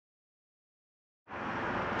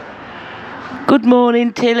Good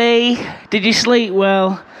morning, Tilly. Did you sleep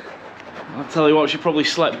well? I'll tell you what, she probably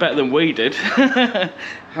slept better than we did.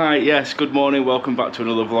 Hi, yes, good morning. Welcome back to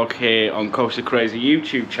another vlog here on Coaster Crazy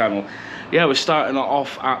YouTube channel. Yeah, we're starting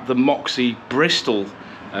off at the Moxie Bristol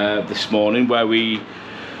this morning, where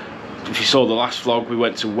if you saw the last vlog, we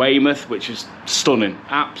went to Weymouth, which is stunning,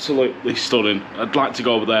 absolutely stunning. I'd like to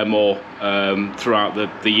go over there more throughout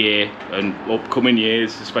the year and upcoming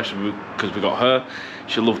years, especially because we got her.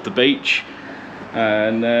 She loved the beach.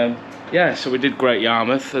 And yeah, so we did Great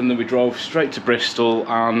Yarmouth, and then we drove straight to Bristol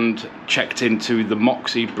and checked into the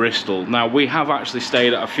Moxie Bristol. Now, we have actually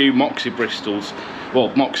stayed at a few Moxie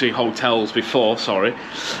hotels before, sorry,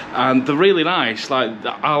 and they're really nice. Like,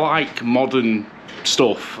 I like modern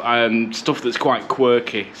stuff and stuff that's quite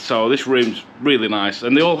quirky, so this room's really nice,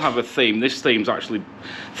 and they all have a theme. This theme's actually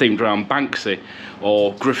themed around Banksy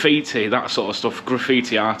or graffiti, that sort of stuff,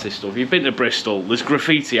 graffiti artist stuff. You've been to Bristol, there's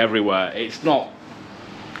graffiti everywhere. It's not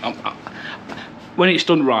when it's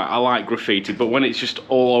done right, I like graffiti, but when it's just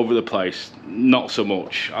all over the place, not so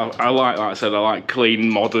much. I like I said, I like clean,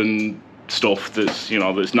 modern stuff that's, you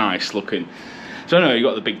know, that's nice looking. So anyway, you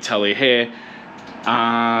got the big telly here.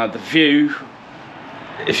 The view,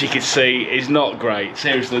 if you can see, is not great.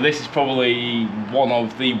 Seriously, this is probably one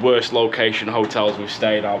of the worst location hotels we've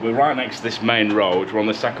stayed at. We're right next to this main road. We're on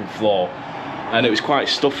the second floor, and it was quite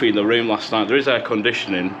stuffy in the room last night. There is air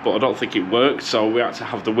conditioning, but I don't think it worked, so we had to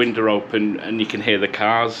have the window open and you can hear the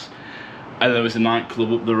cars. And there was a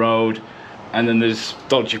nightclub up the road, and then there's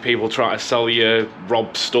dodgy people trying to sell you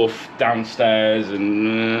rob stuff downstairs,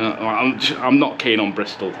 and I'm not keen on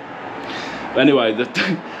Bristol. But anyway,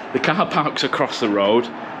 the car park's across the road.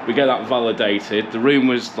 We get that validated. The room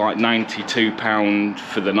was like £92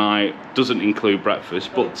 for the night. Doesn't include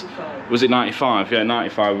breakfast, but 95. Was it 95? Yeah,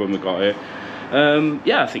 95 when we got here.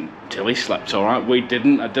 Yeah, I think Tilly slept all right. We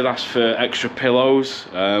didn't. I did ask for extra pillows,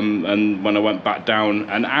 and when I went back down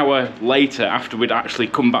an hour later, after we'd actually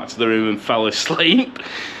come back to the room and fell asleep,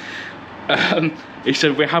 he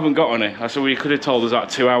said, we haven't got any. I said, well, you could have told us that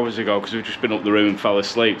 2 hours ago, because we've just been up the room and fell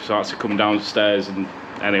asleep, so I had to come downstairs. And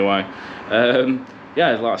anyway,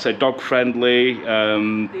 yeah, like I said, dog friendly. The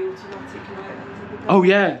automatic light under the Oh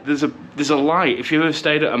yeah, there's a light. If you've ever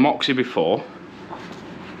stayed at a Moxie before,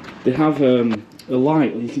 they have a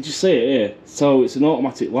light. You can just see it here. So it's an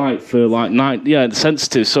automatic light for like night. Yeah, it's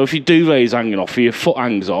sensitive. So if your duvet's hanging off or your foot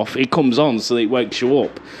hangs off, it comes on so that it wakes you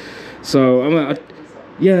up. So I mean,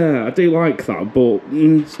 yeah, I do like that, but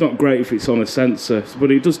it's not great if it's on a sensor.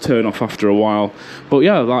 But it does turn off after a while. But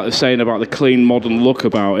yeah, like they're saying about the clean, modern look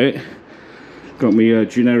about it. Got me a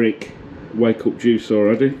generic wake-up juice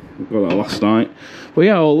already. I got that last night. But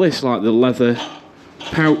yeah, all this, like the leather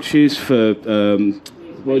pouches for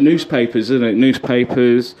well, newspapers, isn't it?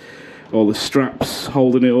 Newspapers, all the straps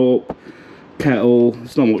holding it up, kettle.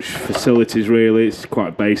 There's not much facilities really. It's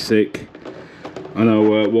quite basic. I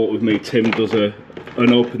know Walk With Me Tim does an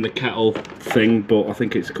open the kettle thing, but I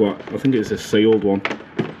think it's a sealed one,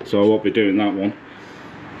 so I won't be doing that one.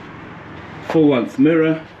 Full length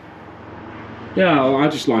mirror. Yeah, I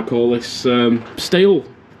just like all this steel.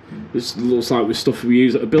 This looks like the stuff we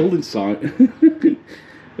use at a building site.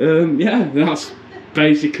 Yeah, that's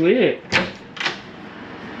basically it.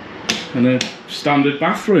 And a standard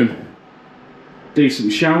bathroom.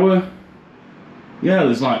 Decent shower. Yeah,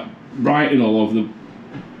 there's like writing all over the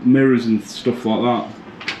mirrors and stuff like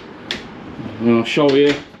that. And I'll show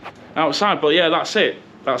you outside, but yeah, that's it.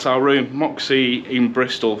 That's our room, Moxie in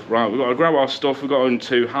Bristol. Right, we've got to grab our stuff. We're going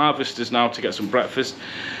to Harvesters now to get some breakfast,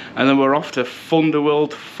 and then we're off to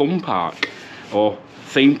Funderworld Theme Park, or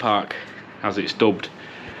Theme Park, as it's dubbed.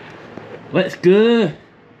 Let's go.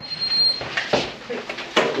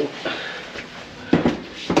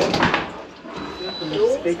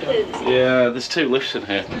 Yeah, there's 2 lifts in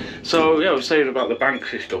here. So yeah, I was saying about the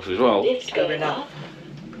Banksy stuff as well. It's going up.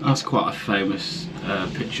 That's quite a famous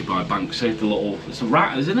picture by Banksy. The little, it's a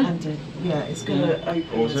rat, isn't it? And yeah, it's going to open.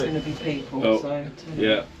 There's going to be people. Oh, so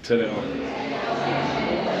yeah, turn it on.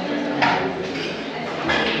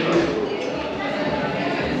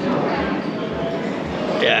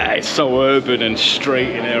 Yeah, it's so urban and straight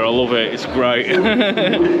in here. I love it. It's great.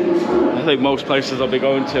 I think most places I'll be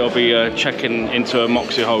going to, I'll be checking into a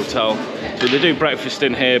Moxie hotel. So they do breakfast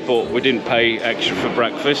in here, but we didn't pay extra for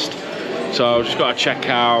breakfast. So I've just got to check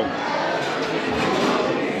out,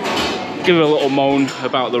 give it a little moan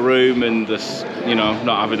about the room and this, you know,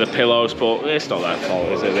 not having the pillows, but it's not their fault,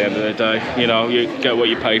 is it, at the end of the day? You know, you get what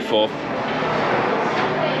you pay for.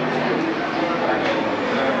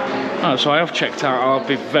 Oh, so I have checked out. I'll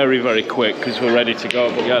be very, very quick because we're ready to go.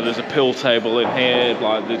 But yeah, there's a pool table in here,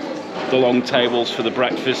 like the long tables for the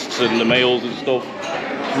breakfasts and the meals and stuff.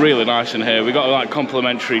 It's really nice in here. We got like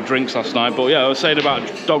complimentary drinks last night. But yeah, I was saying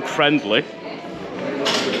about dog friendly.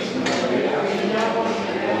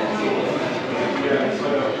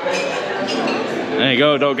 There you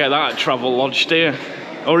go. Don't get that at Travel Lodge, do you?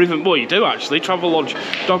 Or even, well, you do actually. Travel Lodge.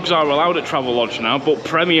 Dogs are allowed at Travel Lodge now, but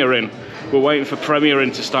Premier Inn. We're waiting for Premier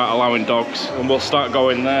Inn to start allowing dogs, and we'll start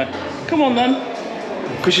going there. Come on then,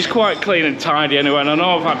 because she's quite clean and tidy anyway. And I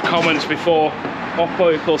know I've had comments before of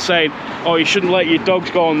people saying, "Oh, you shouldn't let your dogs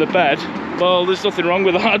go on the bed." Well, there's nothing wrong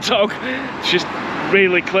with that dog. She's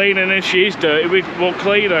really clean, and if she is dirty, we'll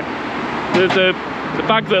clean her. The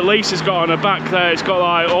bag that Lisa's got on her back there, it's got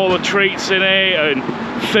like all the treats in it, and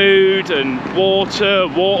food, and water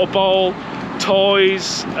bowl,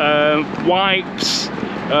 toys, wipes.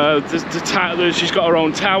 She's got her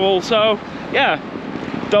own towel, so yeah,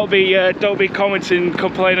 don't be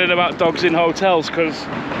complaining about dogs in hotels, because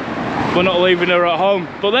we're not leaving her at home.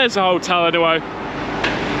 But there's a hotel anyway.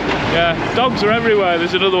 Yeah, dogs are everywhere.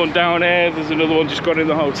 There's another one down here, there's another one just gone in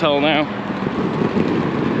the hotel now.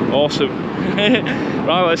 Awesome.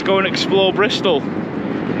 Right, let's go and explore Bristol.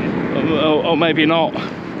 Or maybe not.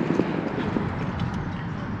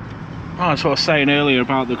 Oh, that's what I was saying earlier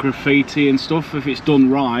about the graffiti and stuff. If it's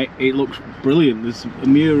done right, it looks brilliant. There's a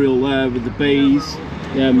mural there with the bees.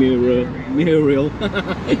 Yeah, mural.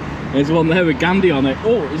 There's one there with Gandhi on it.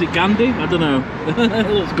 Oh, is it Gandhi? I don't know.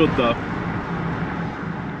 It looks good though.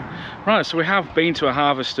 Right, so we have been to a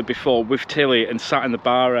harvester before with Tilly and sat in the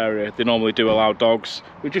bar area. They normally do allow dogs.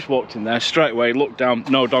 We just walked in there straight away, looked down,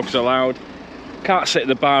 no dogs allowed. Can't sit in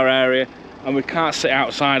the bar area. And we can't sit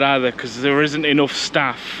outside either because there isn't enough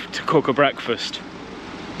staff to cook a breakfast.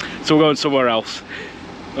 So we're going somewhere else.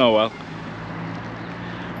 Oh well.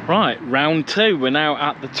 Right, round two. We're now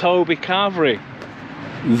at the Toby Carvery.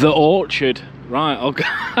 The Orchard. Right, I'll go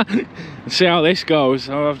see how this goes.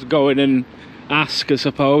 I'll have to go in and ask, I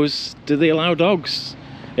suppose, do they allow dogs?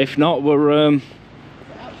 If not, we're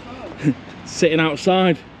sitting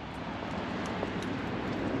outside.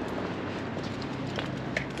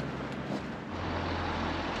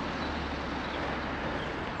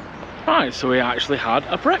 Right, so we actually had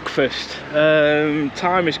a breakfast.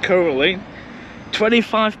 Time is currently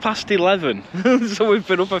 11:25. So we've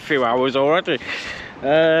been up a few hours already.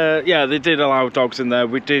 Yeah, they did allow dogs in there.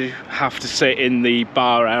 We did have to sit in the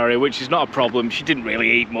bar area, which is not a problem. She didn't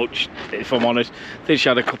really eat much, if I'm honest. I think she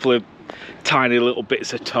had a couple of tiny little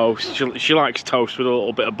bits of toast. She likes toast with a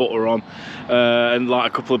little bit of butter on, and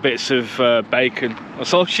like a couple of bits of bacon.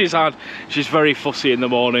 That's all she's had. She's very fussy in the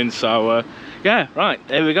morning, so yeah, right,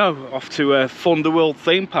 here we go. Off to Funderworld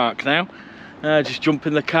Theme Park now. Just jump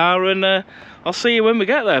in the car and I'll see you when we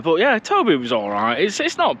get there. But yeah, Toby was alright.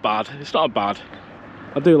 It's not bad. It's not bad.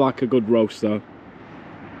 I do like a good roast though.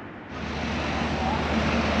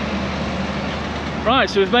 Right,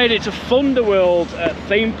 so we've made it to Funderworld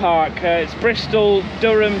Theme Park. It's Bristol,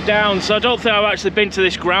 Durdham Downs. So I don't think I've actually been to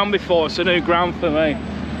this ground before. It's a new ground for me.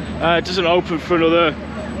 It doesn't open for another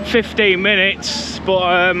 15 minutes, but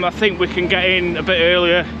I think we can get in a bit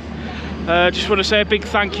earlier. Just want to say a big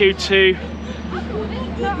thank you to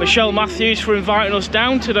Michelle Matthews for inviting us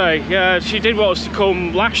down today. She did want us to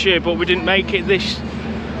come last year, but we didn't make it this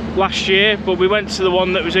last year. But we went to the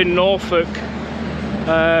one that was in Norfolk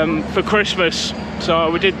for Christmas,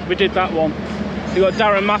 so we did that one. You got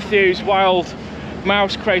Darren Matthews, Wild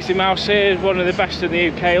Mouse, Crazy Mouse here, one of the best in the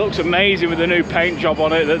UK. It looks amazing with the new paint job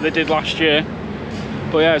on it that they did last year.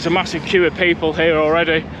 But yeah, there's a massive queue of people here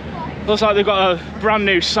already. Looks like they've got a brand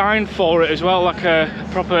new sign for it as well, like a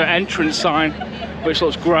proper entrance sign, which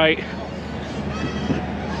looks great.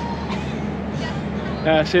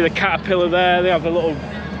 See the caterpillar there, they have a little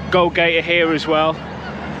go-gator here as well.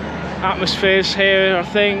 Atmospheres here, I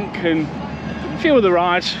think, and a few other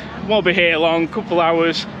rides. Won't be here long, couple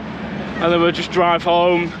hours, and then we'll just drive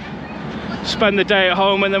home, spend the day at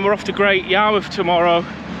home, and then we're off to Great Yarmouth tomorrow.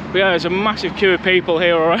 But yeah, there's a massive queue of people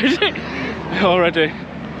here already.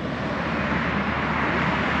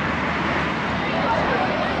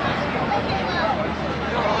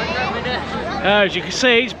 As you can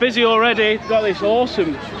see, it's busy already. They've got this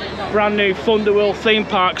awesome brand new Funderworld Theme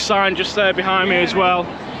Park sign just there behind me as well.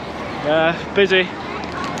 Busy.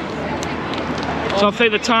 So I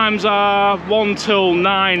think the times are 1 till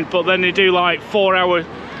 9, but then they do like 4-hour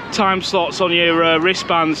time slots on your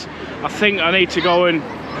wristbands. I think I need to go and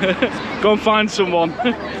go and find someone.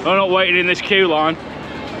 I'm not waiting in this queue line.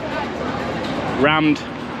 Rammed.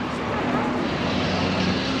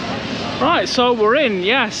 Right, so we're in,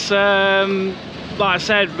 yes. like I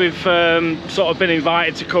said, we've sort of been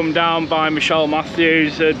invited to come down by Michelle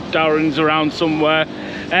Matthews. Darren's around somewhere.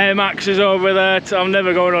 Air Max is over there. I'm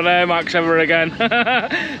never going on Air Max ever again.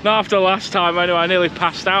 Not after last time anyway. I nearly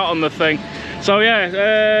passed out on the thing. So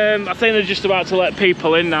yeah, I think they're just about to let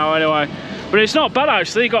people in now anyway. But it's not bad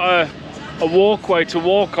actually. You got a walkway to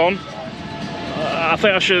walk on. I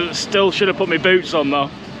think I still should have put my boots on though.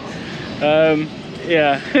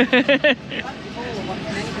 Yeah.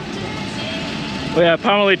 Well, yeah,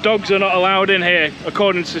 apparently dogs are not allowed in here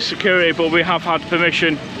according to security, but we have had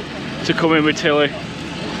permission to come in with Tilly.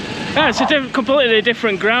 Yeah, it's a completely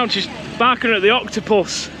different ground. She's barking at the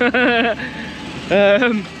octopus. They're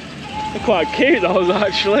quite cute those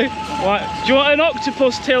actually. Like, do you want an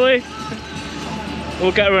octopus, Tilly?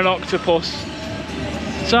 We'll get her an octopus.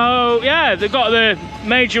 So yeah, they've got the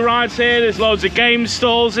major rides here. There's loads of game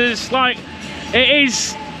stalls. It's like, it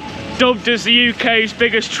is dubbed as the UK's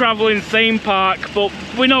biggest travelling theme park, but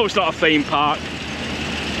we know it's not a theme park.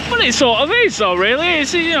 But it sort of is though, really.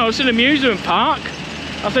 It's, you know, it's an amusement park.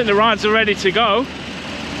 I think the rides are ready to go.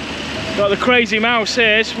 Got the Crazy Mouse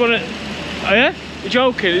here. It's one of, oh yeah? You're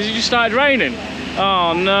joking? Has it just started raining?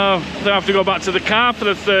 Oh no, I think I have to go back to the car for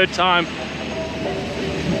the third time.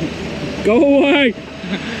 Go away!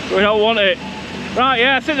 We don't want it. Right,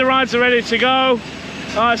 yeah, I think the rides are ready to go.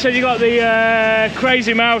 Like I said, you got the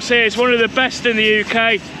Crazy Mouse here. It's one of the best in the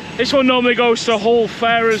UK. This one normally goes to Hull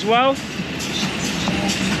Fair as well.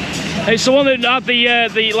 It's the one that had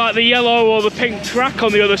the like the yellow or the pink track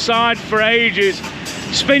on the other side for ages.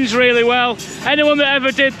 Spins really well. Anyone that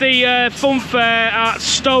ever did the Funfair at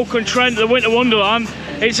Stoke-on-Trent, the Winter Wonderland,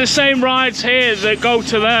 it's the same rides here that go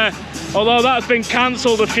to there. Although that's been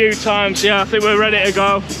cancelled a few times. Yeah, I think we're ready to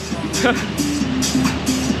go.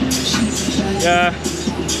 Yeah.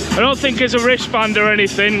 I don't think it's a wristband or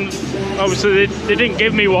anything. Obviously they didn't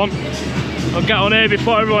give me one. I'll get on here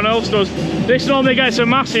before everyone else does. This normally gets a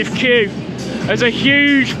massive queue. There's a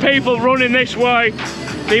huge people running this way.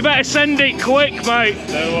 So you better send it quick, mate.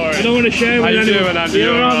 Don't worry. I don't want to share with anyone. Doing, Andy?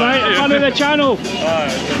 You're alright, mate. I'm on the channel.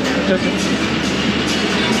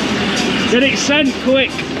 Get it sent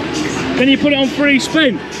quick. Can you put it on free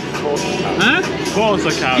spin? Of course I can. Huh? Of course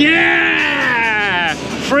I can. Yeah!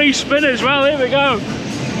 Free spin as well, here we go.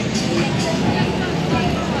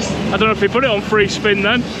 I don't know if we put it on free spin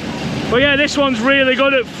then. But yeah, this one's really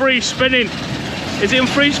good at free spinning. Is it on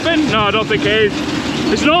free spin? No, I don't think it is.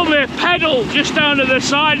 There's normally a pedal just down at the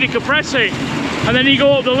side, you can press it. And then you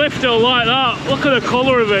go up the lift hill like that. Look at the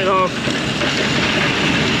colour of it though.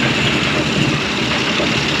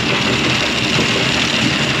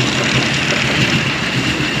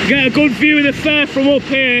 You get a good view of the fair from up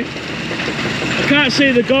here. I can't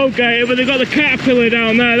see the go-gator, but they've got the caterpillar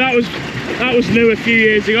down there. That was new a few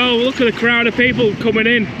years ago. Look at the crowd of people coming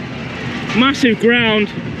in. Massive ground.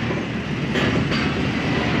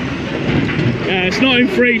 Yeah, it's not in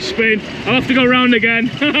free spin. I'll have to go round again.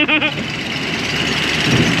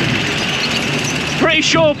 Pretty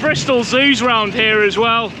sure Bristol Zoo's round here as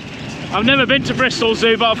well. I've never been to Bristol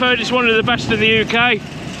Zoo, but I've heard it's one of the best in the UK.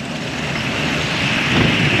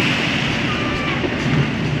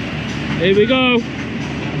 Here we go.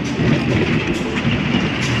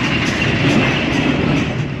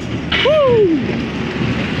 Woo!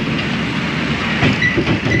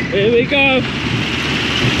 Here we go.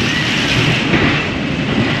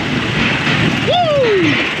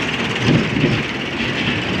 Woo!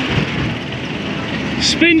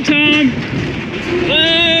 Spin time.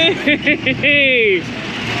 Hey!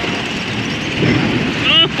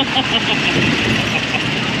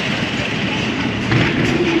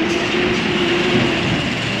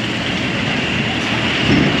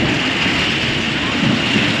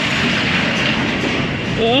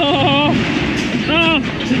 Oh,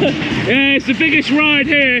 yeah, it's the biggest ride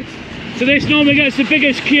here, so this normally gets the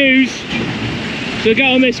biggest queues, so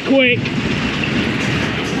get on this quick.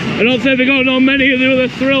 I don't think they've got on many of the other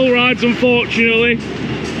thrill rides, unfortunately.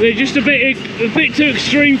 They're just a bit too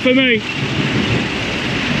extreme for me.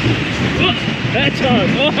 Oh, that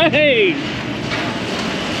time. Oh, hey!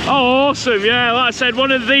 Oh, awesome, yeah, like I said,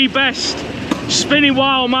 one of the best spinning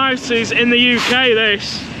wild mouses in the UK,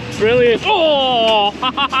 this. Brilliant. Oh!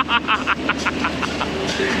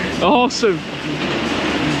 Awesome.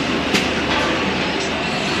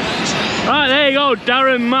 Right, there you go,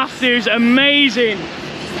 Durdham Matthews, amazing.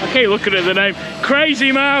 I keep looking at the name.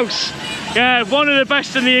 Crazy Mouse. Yeah, one of the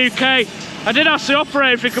best in the UK. I did ask the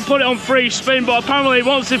operator if he could put it on free spin, but apparently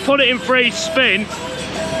once they put it in free spin,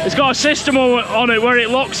 it's got a system on it where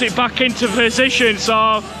it locks it back into position,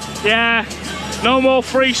 so yeah. No more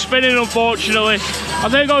free spinning, unfortunately. I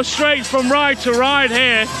think it goes straight from ride to ride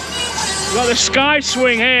here. We've got the Sky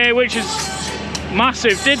Swing here, which is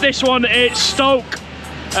massive. Did this one at Stoke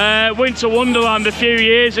Winter Wonderland a few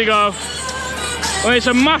years ago. Well, it's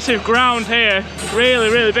a massive ground here, really,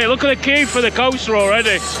 really big. Look at the queue for the coaster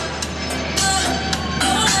already.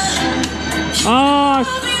 Ah,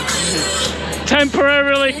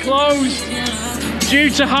 temporarily closed due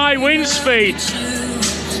to high wind speed.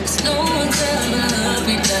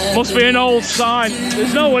 Must be an old sign.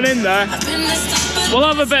 There's no one in there. We'll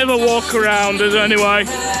have a bit of a walk around anyway.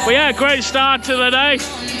 But yeah, great start to the day.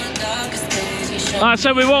 Like I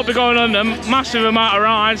said, we won't be going on a massive amount of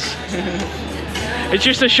rides. It's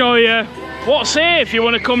just to show you what's here if you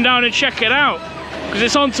want to come down and check it out. Because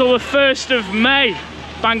it's on till the 1st of May.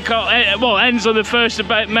 Well, ends on the 1st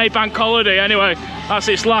of May bank holiday anyway. That's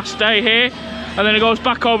its last day here. And then it goes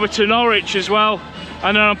back over to Norwich as well.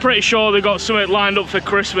 And then I'm pretty sure they've got something lined up for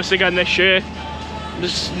Christmas again this year.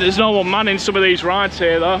 There's no one manning some of these rides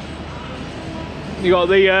here though. You got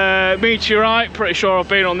the Meteorite, pretty sure I've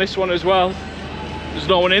been on this one as well. There's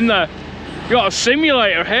no one in there. You got a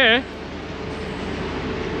simulator here.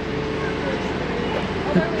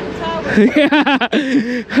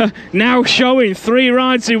 Yeah. Now showing 3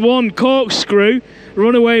 rides in one: Corkscrew,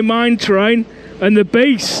 Runaway Mine Train, and the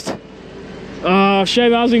Beast. Oh,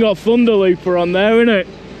 shame it hasn't got Thunder Looper on there, innit?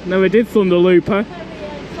 Never did Thunder Looper.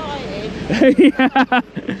 Yeah.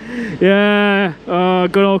 Yeah. Oh,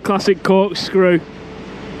 good old classic Corkscrew.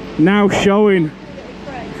 Now showing.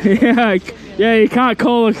 Yeah. Yeah, you can't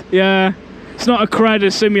call it. Yeah. It's not a cred,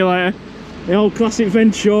 a simulator. The old classic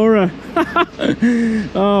Ventura.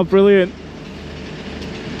 Oh, brilliant.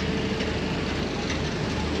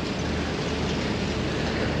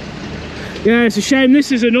 Yeah, it's a shame.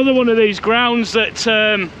 This is another one of these grounds that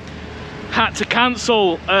had to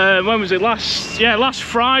cancel. When was it? Last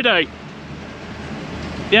Friday.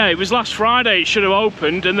 Yeah, it was last Friday it should have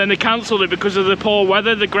opened, and then they cancelled it because of the poor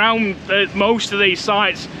weather. The ground at most of these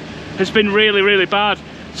sites has been really, really bad.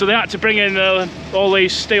 So they had to bring in all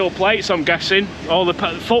these steel plates, I'm guessing, all the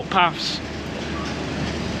footpaths.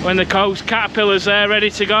 When the caterpillar's there ready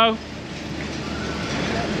to go.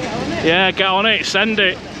 Yeah, get on it, send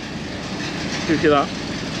it. Give you that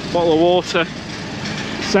bottle of water.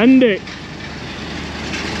 Send it.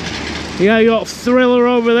 Yeah, you got Thriller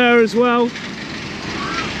over there as well.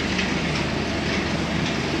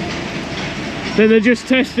 Then they're just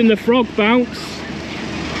testing the frog bounce.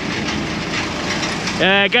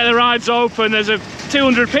 Yeah, get the rides open. There's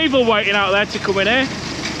 200 people waiting out there to come in here.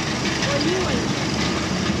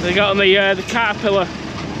 They got on the caterpillar.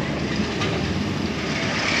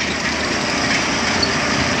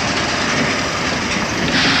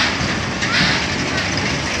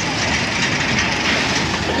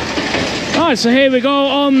 Right, so here we go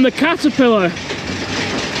on the caterpillar.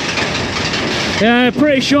 Yeah,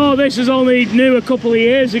 pretty sure this is only new a couple of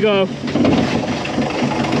years ago.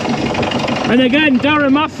 And again,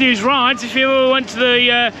 Darren Matthews rides. If you ever went to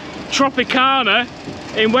the Tropicana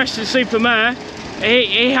in Weston-super-Mare,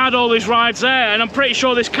 he had all his rides there, and I'm pretty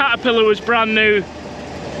sure this caterpillar was brand new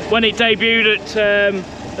when it debuted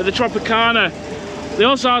at the Tropicana. They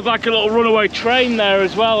also had like a little runaway train there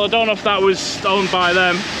as well. I don't know if that was owned by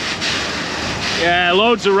them. Yeah,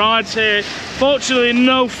 loads of rides here. Fortunately,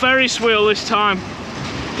 no Ferris wheel this time.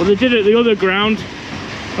 Well, they did it at the other ground.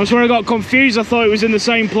 That's where I got confused. I thought it was in the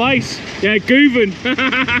same place. Yeah, Govan.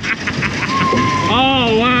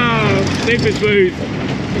 Oh, wow. Super smooth.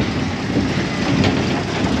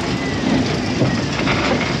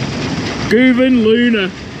 Govan Luna.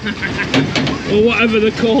 Or whatever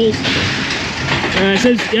they're called. It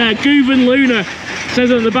says, yeah, Govan Luna. It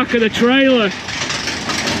says on the back of the trailer.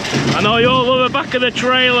 I know you all love the back of the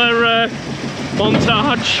trailer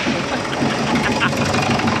montage.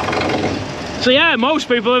 So yeah, most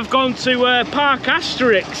people have gone to Park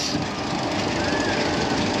Asterix.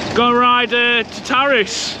 Go ride to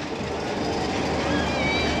Taris.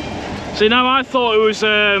 See, now I thought it was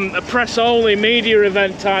a press-only media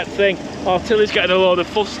event type thing. Oh, Tilly's getting a load of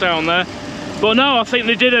fuss down there. But no, I think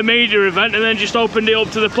they did a media event and then just opened it up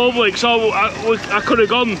to the public. So I could have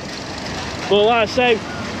gone. But like I say,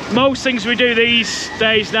 most things we do these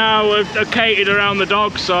days now are catered around the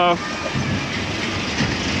dog, so.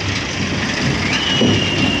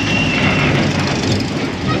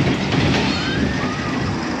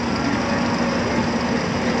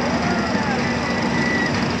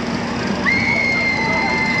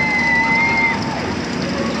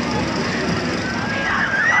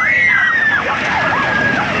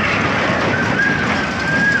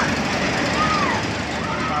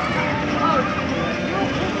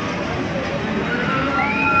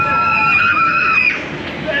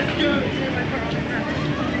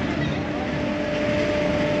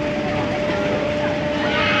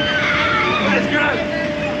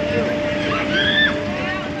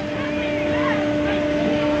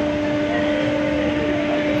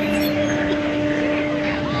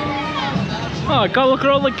 Oh God, look at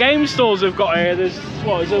all the game stalls they've got here. There's,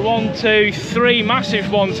 what is there, 1, 2, 3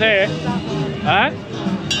 massive ones here. Eh?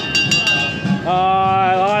 Oh,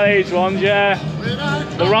 I like these ones, yeah.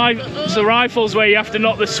 It's the rifles where you have to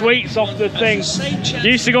knock the sweets off the thing.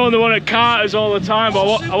 Used to go on the one at Carter's all the time, but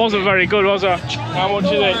I wasn't very good, was I? How much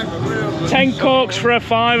is it? 10 corks for a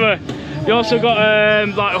 £5. You also got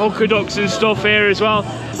like hooker ducks and stuff here as well.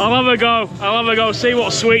 I'll have a go. See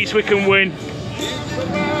what sweets we can win.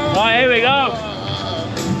 Right, here we go.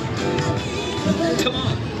 Come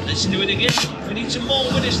on, let's do it again. We need some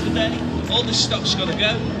more winners today. All the stock's got to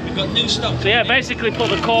go. We've got new stock. So yeah, basically put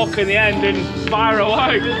the cork in the end and fire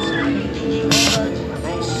away.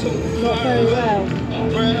 Not very well.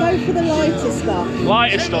 Go for the lighter stuff.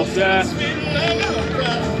 Lighter stuff, yeah.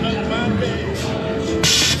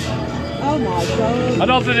 Oh my God. I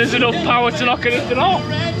don't think there's enough power to knock anything off.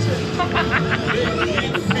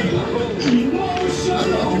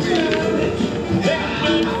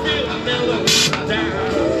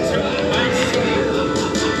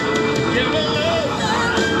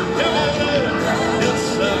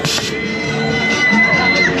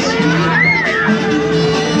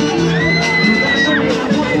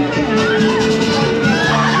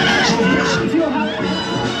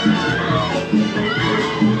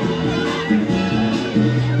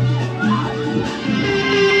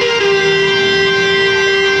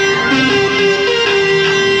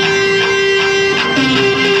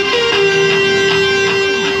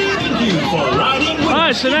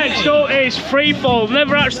 So next up is freefall.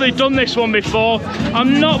 Never actually done this one before.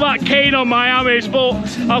 I'm not that keen on Miami's, but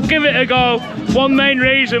I'll give it a go. One main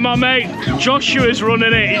reason, my mate Joshua's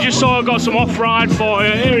running it. He just saw I got some off-ride for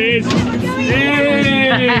you. Here he is.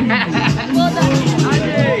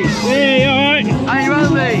 Hey, hey, alright? Are you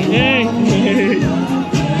on me? Hey.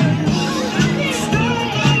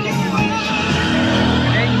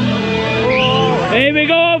 Here we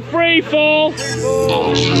go, free fall.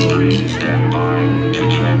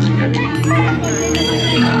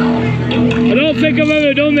 I don't think I've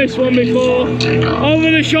ever done this one before.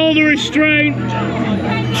 Over the shoulder restraint.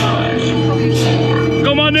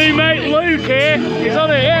 Got my new mate Luke here. He's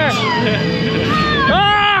on it, yeah.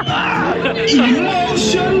 Ah!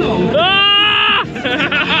 Ah!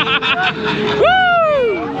 Woo!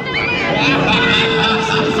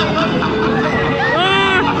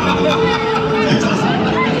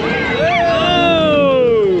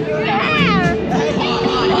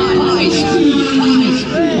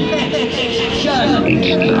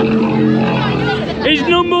 He's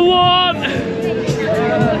number one!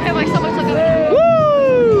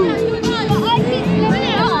 Woo!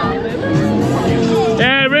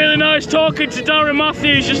 Yeah, really nice talking to Darren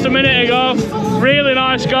Matthews just a minute ago. Really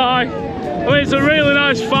nice guy. I mean, it's a really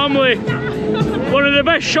nice family. One of the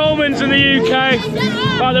best showmans in the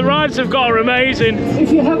UK. Like, the rides they've got are amazing.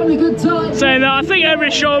 If you're having a good time. Saying that, I think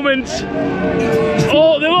every showman's...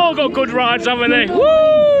 Oh, they've all got good rides, haven't they? Woo!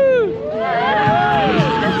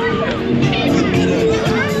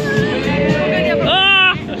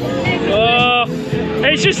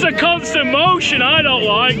 It's just a constant motion I don't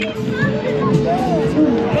like.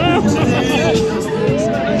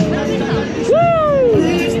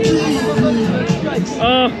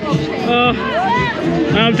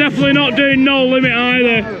 I'm definitely not doing no limit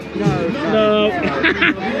either. No.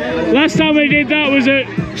 Last time I did that was at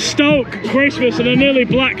Stoke Christmas and I nearly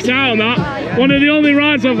blacked out on that. One of the only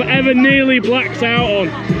rides I've ever nearly blacked out on.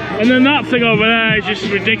 And then that thing over there is just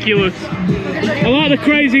ridiculous. I like the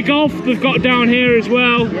crazy golf they've got down here as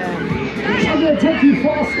well. I'm going to take you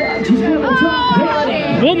faster. Just one more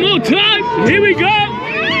time. One more time. Here we go.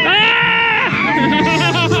 Ah!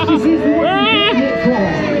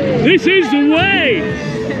 This is the way.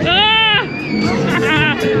 Ah!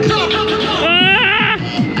 Ah!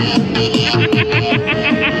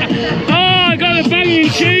 Oh, I got the banging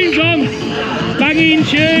tunes on. Banging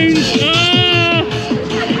tunes. Oh.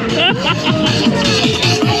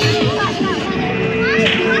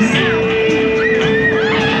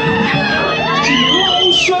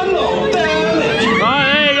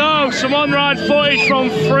 Some on-ride footage from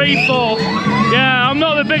Freefall. Yeah, I'm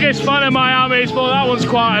not the biggest fan of Miami's, but that one's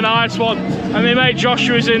quite a nice one. And my mate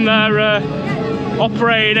Joshua's in there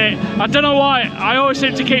operating it. I don't know why, I always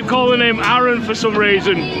seem to keep calling him Aaron for some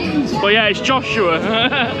reason. But yeah, it's Joshua.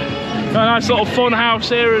 A nice little fun house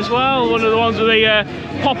here as well. One of the ones with the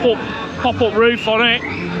pop-up roof on it.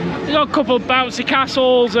 You've got a couple of bouncy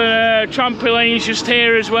castles and trampolines just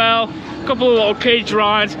here as well. A couple of little kids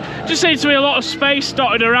rides. Just seems to be a lot of space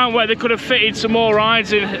dotted around where they could have fitted some more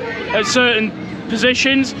rides in at certain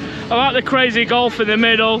positions. I like the crazy golf in the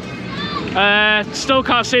middle. Still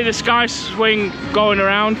can't see the sky swing going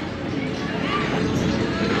around.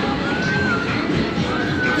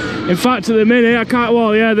 In fact, at the minute, I can't,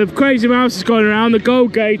 well, yeah, the Crazy Mouse is going around, the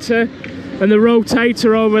Go-Gator and the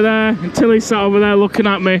Rotator over there, and Tilly's sat over there looking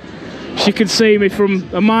at me. She can see me from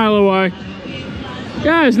a mile away.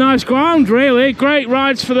 Yeah, it's nice ground, really. Great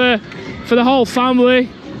rides for the whole family.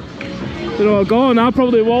 Don't know where to go now,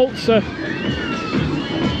 probably Waltzer.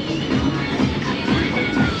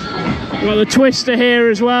 We've got the Twister here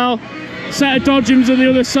as well. Set of dodgems on the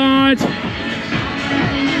other side.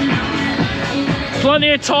 Plenty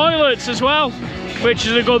of toilets as well, which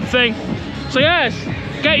is a good thing. So yes,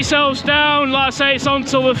 get yourselves down. Like I say, it's on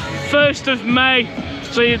till the 1st of May.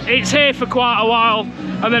 So it's here for quite a while,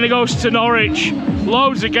 and then it goes to Norwich.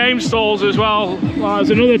 Loads of game stalls as well. Well,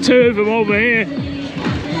 there's another 2 of them over here.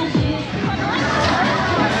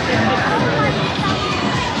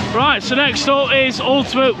 Right, so next up is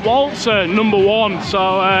Ultimate Waltzer #1.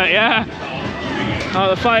 So yeah,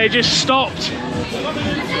 the fire just stopped.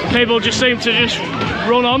 People just seem to just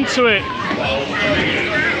run onto it.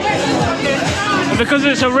 And because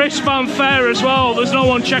it's a wristband fair as well, there's no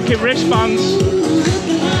one checking wristbands.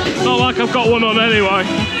 Not like I've got one on anyway.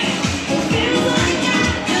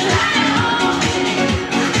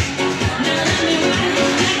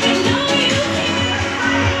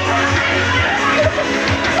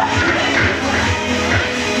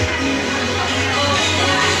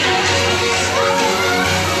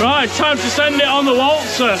 Right, time to send it on the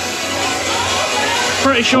Waltzer.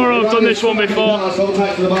 Pretty sure I've done this one before. Let's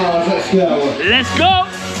go!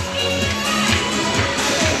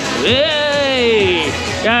 Hey!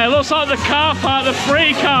 Yeah, it looks like the car park, the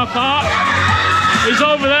free car park, is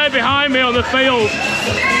over there behind me on the field.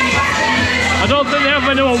 I don't think they have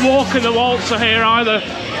anyone walking the Waltzer here either.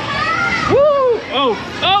 Woo! Oh,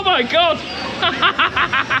 oh my God!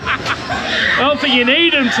 I don't think you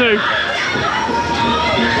need them to.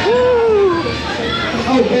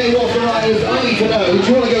 Okay, what's the riders? I need to know, do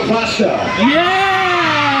you want to go faster?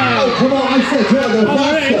 Yeah! Oh, come on, I said, do you want to go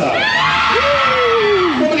faster?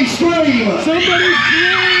 Somebody scream! Somebody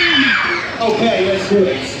scream! Okay, let's do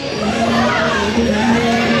it.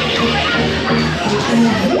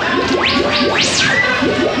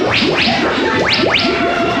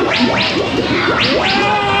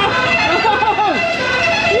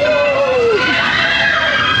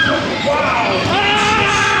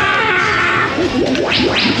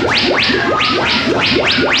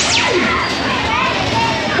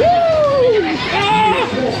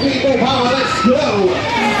 People power, let's go!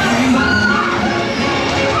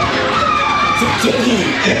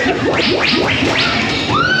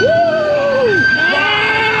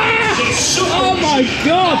 Oh my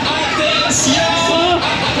God!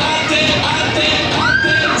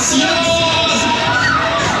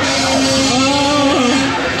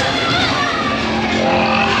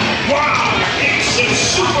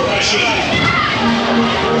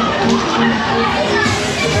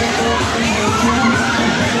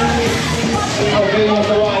 Okay, what's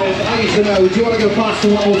the riders? I need to know, do you want to go faster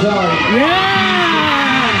one more time? Yeah!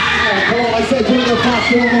 Oh, come on, I said, do you want to go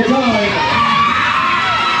faster one more time?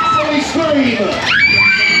 Somebody scream!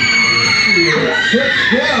 Let's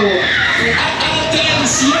go!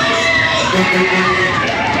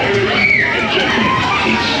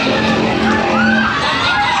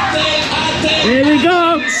 Here we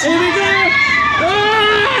go! Here we go!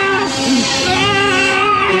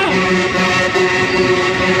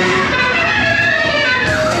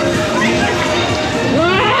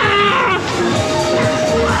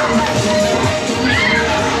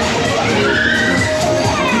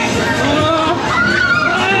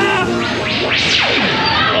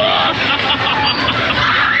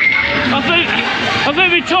 I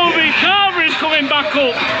think they told me Carver is coming back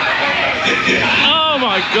up. Oh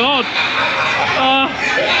my God.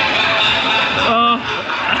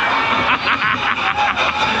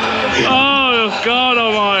 Oh God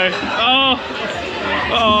almighty.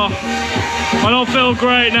 Oh, I don't feel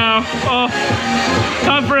great now. Oh,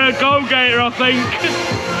 time for a Go-Gator, I think.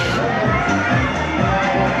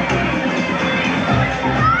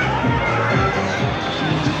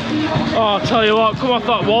 Oh, I'll tell you what, come off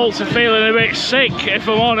that Waltzer feeling a bit sick, if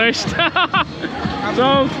I'm honest.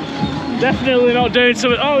 So, definitely not doing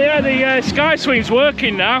something. Oh yeah, the sky swing's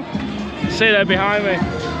working now. See there behind me.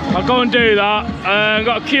 I'll go and do that. I've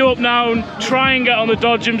got to queue up now and try and get on the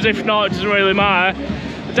dodgems. If not, it doesn't really matter.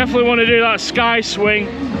 I definitely want to do that sky swing.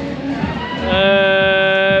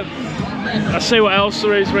 I'll see what else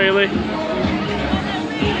there is really.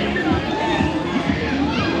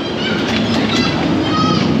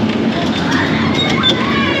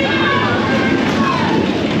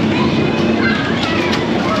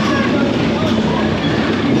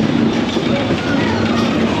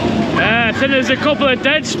 I think there's a couple of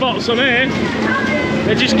dead spots on here.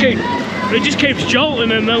 It just keeps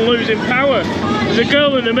jolting and then losing power. There's a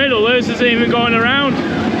girl in the middle, hers isn't even going around.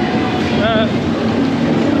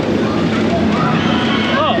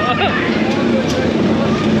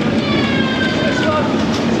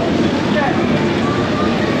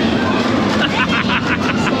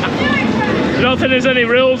 I don't think there's any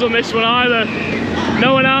rules on this one either.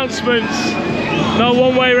 No announcements, no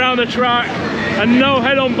one way around the track, and no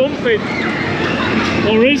head-on bumping.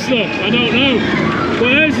 Or is there? I don't know.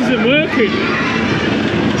 But hers isn't working.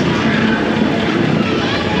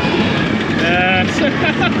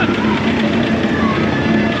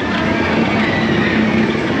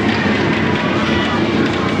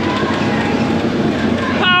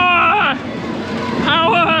 Power!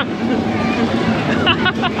 Power!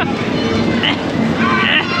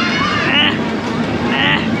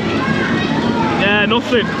 Yeah,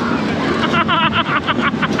 nothing.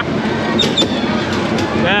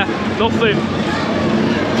 Yeah, nothing.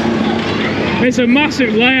 It's a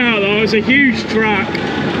massive layout though, it's a huge track.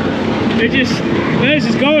 Theirs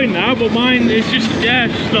is going now, but mine is just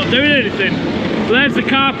not doing anything. But there's the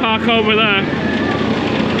car park over there.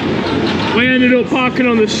 We ended up parking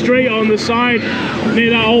on the street on the side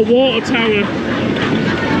near that old water tower.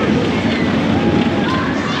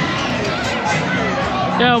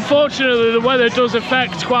 Yeah, unfortunately the weather does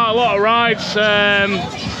affect quite a lot of rides.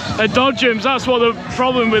 At Durdham's, that's what the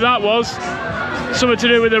problem with that was. Something to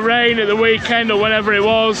do with the rain at the weekend or whenever it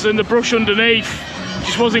was, and the brush underneath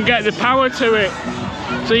just wasn't getting the power to it.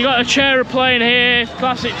 So you got a chair plane here,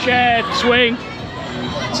 classic chair swing,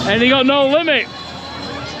 and you got no limit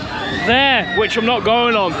there, which I'm not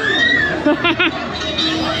going on.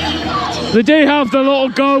 They do have the little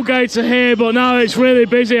go-gator here, but now it's really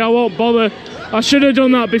busy, I won't bother. I should have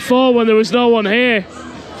done that before when there was no one here.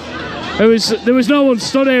 There was no one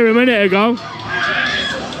stood here a minute ago.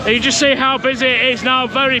 And you just see how busy it is now.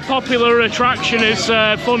 Very popular attraction is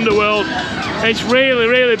Funderworld. It's really,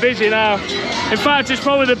 really busy now. In fact, it's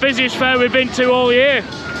probably the busiest fair we've been to all year.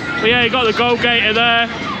 But yeah, you got the go-gator there.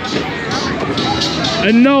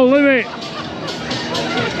 And no limit.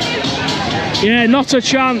 Yeah, not a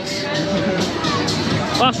chance.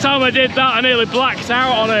 Last time I did that, I nearly blacked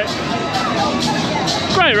out on it.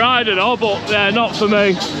 Great ride and all, but yeah, not for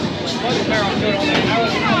me.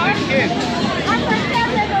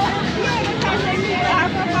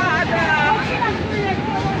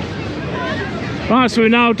 Right, so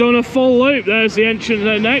we've now done a full loop. There's the entrance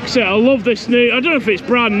and exit. I love this new, I don't know if it's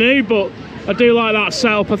brand new, but I do like that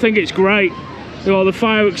setup. I think it's great. You've got the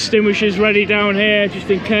fire extinguishers ready down here just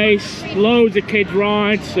in case. Loads of kids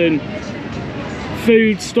rides and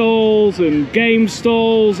food stalls and game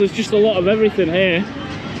stalls. There's just a lot of everything here.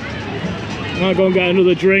 Might go and get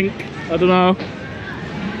another drink, I don't know.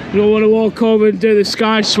 You don't want to walk over and do the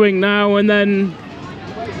sky swing now and then,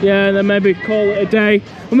 yeah, and then maybe call it a day.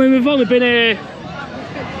 I mean, we've only been here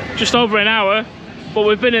just over an hour, but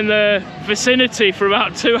we've been in the vicinity for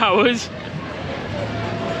about 2 hours.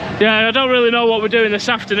 Yeah, I don't really know what we're doing this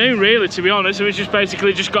afternoon, really, to be honest. We've just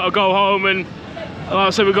basically just got to go home and, like I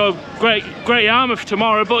said, we've got Great Yarmouth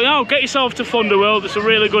tomorrow. But, you know, get yourself to Funderworld. It's a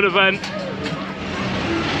really good event.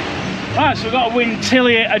 Right, so we've got to win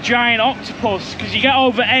Tilly a giant octopus, because you get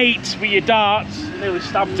over 8 with your darts. Nearly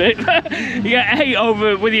stabbed it. You get 8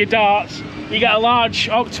 over with your darts. You get a large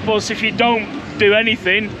octopus. If you don't do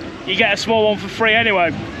anything, you get a small one for free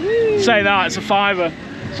anyway. Say that, it's a £5.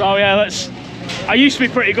 So yeah, I used to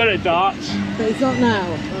be pretty good at darts. But it's not now.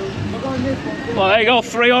 Well, there you go,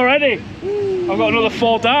 3 already. I've got another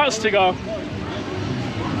 4 darts to go.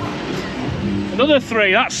 Another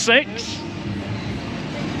 3, that's 6.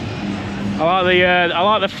 I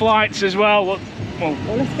like the flights as well. Well,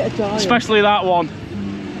 let's get a giant. Especially that one.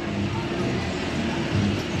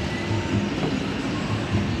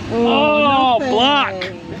 Oh, black!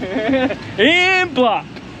 In black!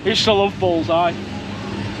 Used to love bullseye.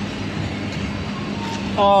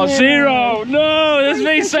 Oh, 0! No, that's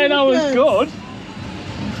me saying I was good.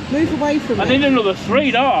 Move away from it. I need another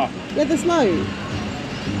 3, don't I? Yeah, there's loads.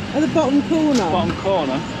 At the bottom corner. Bottom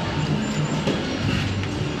corner.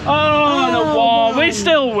 Oh, and a 1. We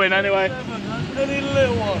still win anyway. Any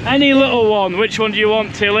little one. Any little one. Which one do you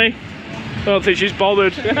want, Tilly? I don't think she's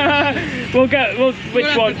bothered. Which one?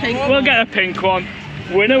 We'll get a pink one.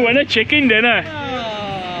 Winner, chicken dinner.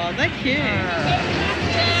 Oh, they're cute.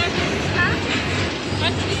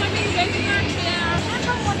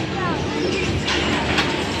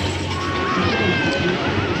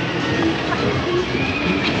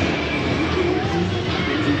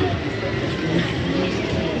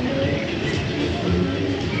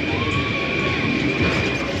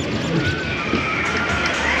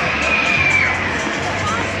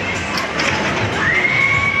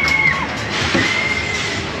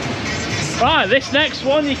 Right, this next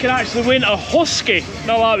one you can actually win a husky.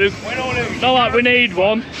 Not like we need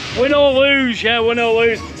one. Win or lose, yeah, win or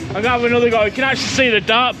lose. I'm gonna have another go. You can actually see the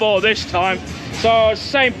dartboard this time. So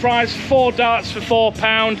same price, 4 darts for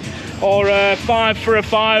 £4 or 5 for a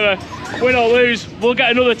 £5. Win or lose, we'll get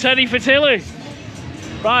another teddy for Tilly.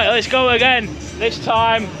 Right, let's go again. This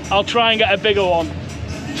time I'll try and get a bigger one.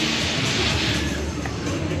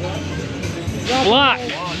 Black.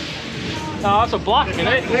 No, that's a black, isn't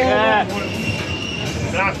it? Yeah.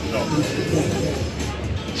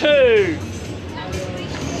 2.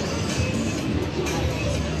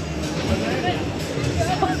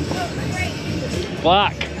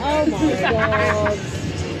 Black. Oh my god.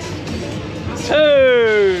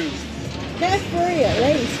 2. Get 3 at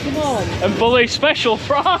least, come on. And bully special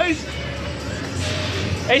prize.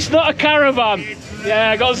 It's not a caravan.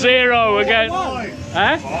 Yeah, I got 0 again.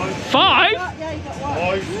 Eh? 5? Yeah, you got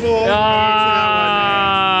 1.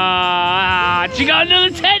 Ah, you got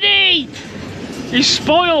another teddy. You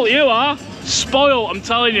spoiled, you are. Spoiled, I'm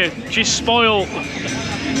telling you. She's spoiled.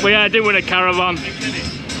 But yeah, I did win a caravan.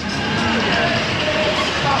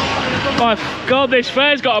 My God, this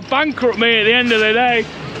fair's got to bankrupt me at the end of the day.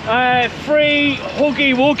 Free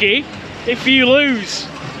huggy wuggy if you lose.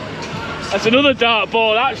 That's another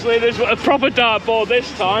dartboard. Actually, there's a proper dartboard this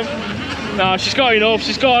time. No, she's got enough.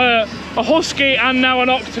 She's got a husky and now an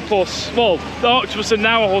octopus. Well, the octopus and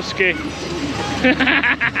now a husky.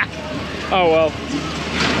 Oh well.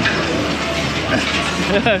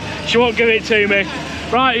 She won't give it to me.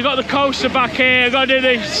 Right, you've got the coaster back here. I've got to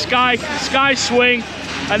do the sky swing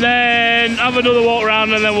and then have another walk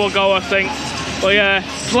around and then we'll go, I think. But yeah,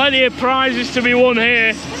 plenty of prizes to be won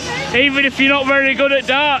here, even if you're not very good at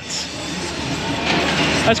darts.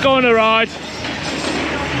 Let's go on a ride.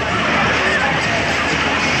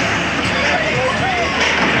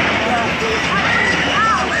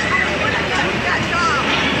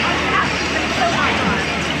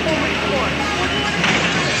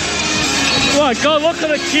 Oh my God, look at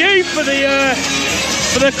the queue for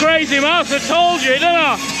the crazy mouse. I told you, didn't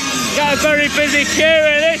I? Got a very busy queue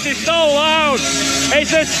and this is so loud.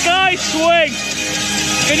 It's a sky swing.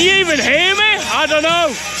 Can you even hear me? I don't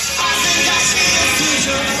know.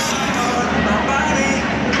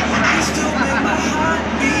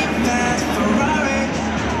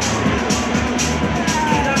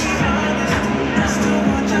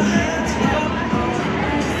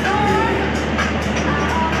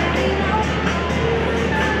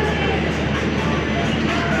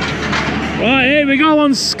 Right, here we go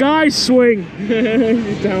on Sky Swing.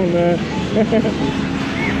 Down there.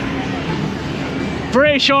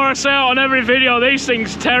 Pretty sure I say it on every video, these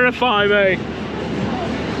things terrify me.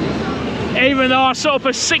 Even though I set up a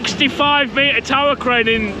 65-metre tower crane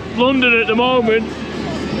in London at the moment,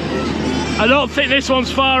 I don't think this one's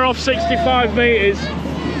far off 65 metres.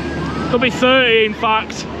 Could be 30 in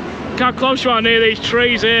fact. Look how close you are near these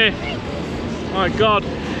trees here. My God.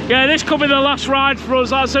 Yeah, this could be the last ride for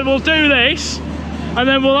us. Like I said, we'll do this and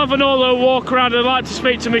then we'll have another walk around. I'd like to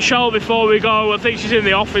speak to Michelle before we go. I think she's in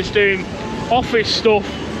the office doing office stuff.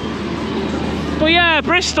 But yeah,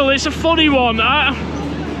 Bristol, it's a funny one.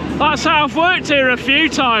 That's how I've worked here a few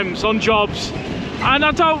times on jobs. And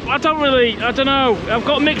I don't know, I've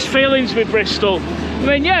got mixed feelings with Bristol. I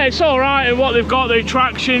mean, yeah, it's all right and what they've got, the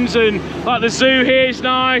attractions, and like the zoo here is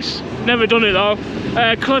nice. Never done it though.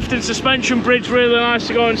 Clifton Suspension Bridge, really nice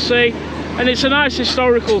to go and see. And it's a nice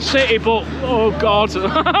historical city, but oh God.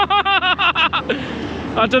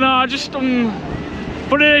 I don't know, I just,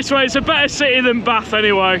 put it this way, it's a better city than Bath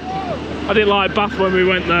anyway. I didn't like Bath when we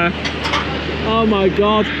went there. Oh my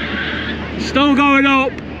God. Still going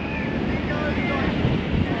up.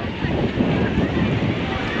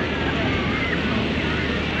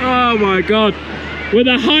 Oh my God, we're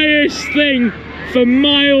the highest thing for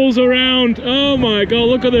miles around. Oh my God,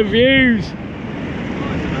 look at the views.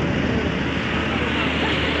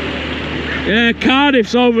 Yeah,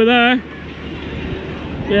 Cardiff's over there.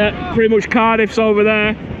 Yeah, pretty much Cardiff's over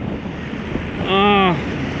there. Ah,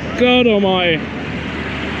 God almighty.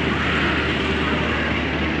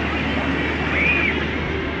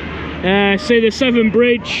 Yeah, see the Severn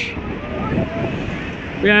Bridge.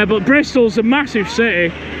 Yeah, but Bristol's a massive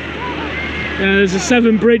city. Yeah, there's a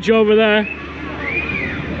Severn Bridge over there.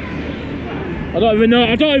 I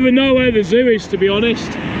don't even know where the zoo is, to be honest.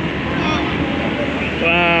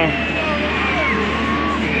 Wow.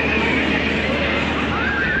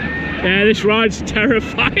 Yeah, this ride's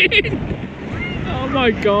terrifying. Oh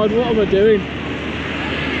my God, what am I doing?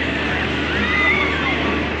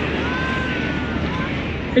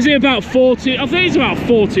 Is it about 40? I think it's about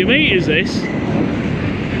 40 metres this.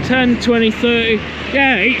 10, 20, 30.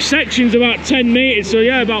 Yeah, each section's about 10 metres, so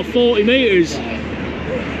yeah, about 40 metres.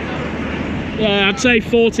 Yeah, I'd say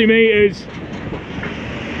 40 metres.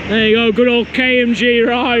 There you go, good old KMG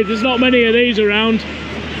ride. There's not many of these around.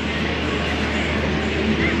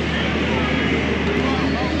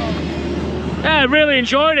 Yeah, really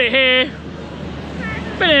enjoyed it here.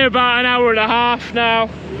 Been here about an hour and a half now.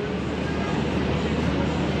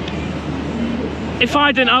 If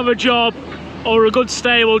I didn't have a job, or a good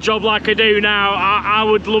stable job like I do now, I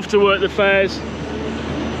would love to work the fairs.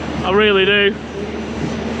 I really do.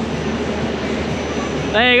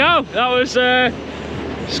 There you go, that was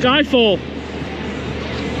Skyfall.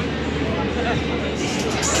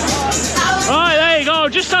 Right, there you go,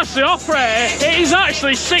 just ask the operator. It is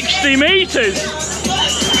actually 60 metres.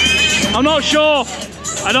 I'm not sure.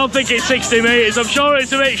 I don't think it's 60 metres. I'm sure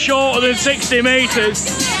it's a bit shorter than 60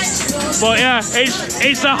 metres. But yeah,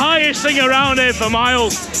 it's the highest thing around here for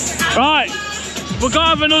miles. Right, we're gonna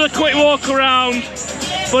have another quick walk around,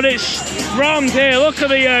 but it's rammed here. Look at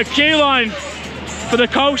the queue line for the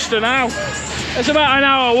coaster now. It's about an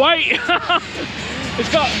hour wait.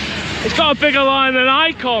 It's got a bigger line than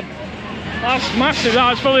Icon. That's massive.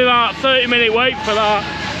 That's probably about a 30-minute wait for that.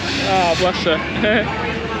 Oh, bless her.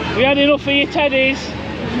 We had enough of your teddies.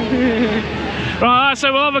 Right,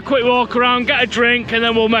 so we'll have a quick walk around, get a drink, and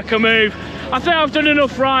then we'll make a move. I think I've done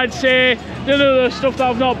enough rides here. The other stuff that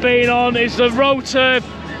I've not been on is the rotor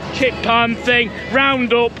chip pan thing,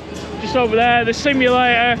 Roundup, just over there, the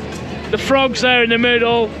simulator, the frogs there in the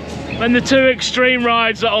middle, and the two extreme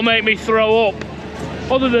rides that'll make me throw up.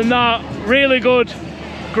 Other than that, really good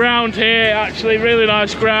ground here, actually, really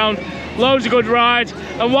nice ground. Loads of good rides.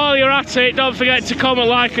 And while you're at it, don't forget to comment,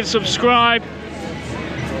 like, and subscribe.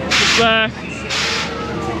 Just there.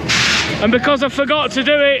 And because I forgot to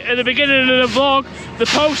do it at the beginning of the vlog, the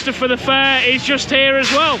poster for the fair is just here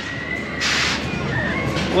as well.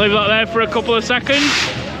 Leave that there for a couple of seconds.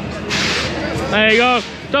 There you go.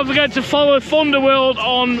 Don't forget to follow Funderworld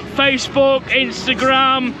on Facebook,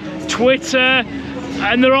 Instagram, Twitter,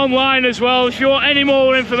 and they're online as well. If you want any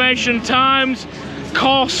more information, times,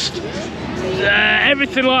 cost,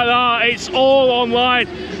 everything like that, it's all online.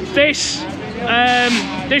 This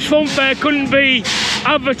fun fair couldn't be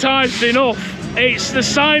advertised enough. It's the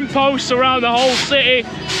signposts around the whole city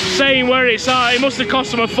saying where it's at. It must have cost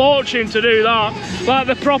them a fortune to do that, like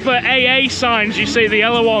the proper AA signs you see, the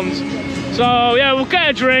yellow ones. So yeah, we'll get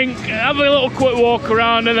a drink, have a little quick walk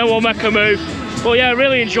around, and then we'll make a move. But yeah,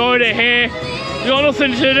 really enjoyed it here. You've got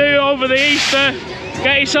nothing to do over the Easter,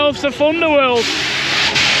 get yourself to Funderworld.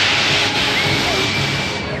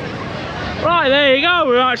 Right, there you go.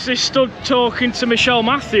 We've actually stood talking to Michelle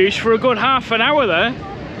Matthews for a good half an hour there,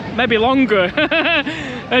 maybe longer.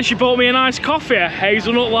 And she bought me a nice coffee, a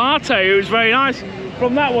hazelnut latte. It was very nice.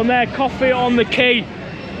 From that one there, coffee on the quay.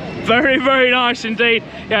 Very, very nice indeed.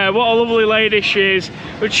 Yeah, what a lovely lady she is.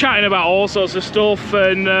 We're chatting about all sorts of stuff,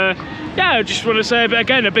 and yeah, I just want to say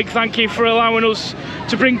again a big thank you for allowing us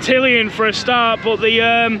to bring Tilly in for a start, but the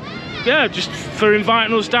yeah, just for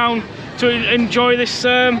inviting us down to enjoy this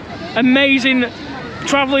amazing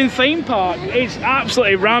travelling theme park. It's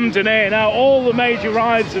absolutely rammed in here now. All the major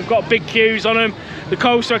rides have got big queues on them. The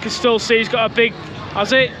coaster I can still see has got a big,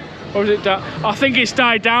 has it? Or is it I think it's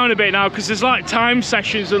died down a bit now, because there's like time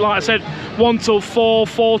sessions that, like I said, 1 till 4,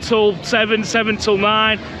 4 till 7, 7 till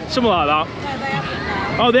 9, something like that. No, they haven't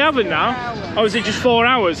now. Oh, they haven't now? Oh, is it just 4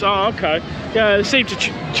 hours? Oh, okay. Yeah, they seem to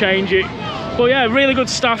change it. But yeah, really good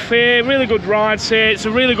stuff here, really good rides here. It's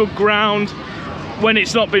a really good ground when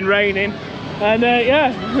it's not been raining. And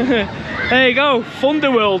yeah, there you go,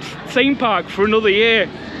 Funderworld Theme Park for another year.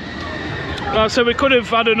 So we could have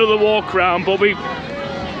had another walk around, but we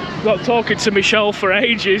got talking to Michelle for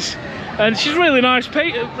ages, and she's really nice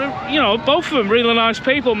people, you know, both of them really nice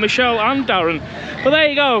people, Michelle and Darren. But there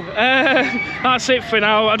you go, that's it for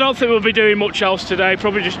now. I don't think we'll be doing much else today,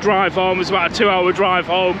 probably just drive home. It's about a 2-hour drive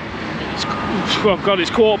home. Oh God,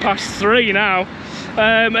 it's 3:15 now.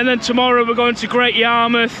 And then tomorrow we're going to Great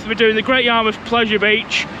Yarmouth. We're doing the Great Yarmouth Pleasure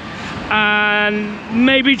Beach and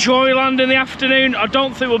maybe Joyland in the afternoon. I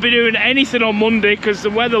don't think we'll be doing anything on Monday because the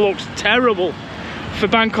weather looks terrible for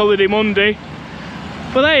Bank Holiday Monday.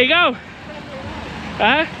 But there you go.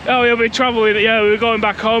 Oh, we'll be travelling. Yeah, we're going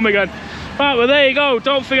back home again. Right, well there you go.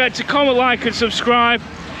 Don't forget to comment, like and subscribe.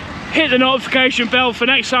 Hit the notification bell for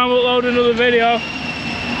next time we upload another video.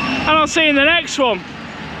 And I'll see you in the next one.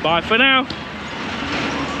 Bye for now.